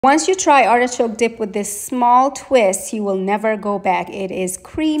Once you try artichoke dip with this small twist, you will never go back. It is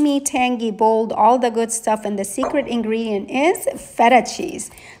creamy, tangy, bold, all the good stuff. And the secret ingredient is feta cheese.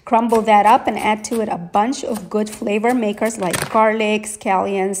 Crumble that up and add to it a bunch of good flavor makers like garlic,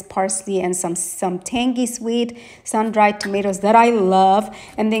 scallions, parsley, and some tangy, sweet, sun-dried tomatoes that I love.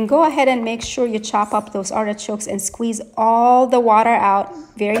 And then go ahead and make sure you chop up those artichokes and squeeze all the water out.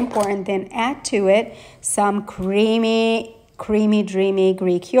 Very important. Then add to it some creamy, dreamy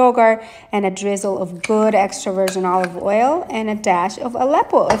Greek yogurt and a drizzle of good extra virgin olive oil and a dash of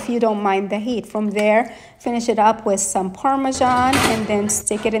Aleppo if you don't mind the heat. From there, finish it up with some Parmesan and then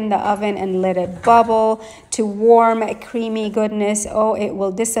stick it in the oven and let it bubble to warm, creamy goodness. Oh, it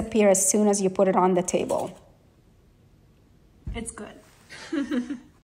will disappear as soon as you put it on the table. It's good.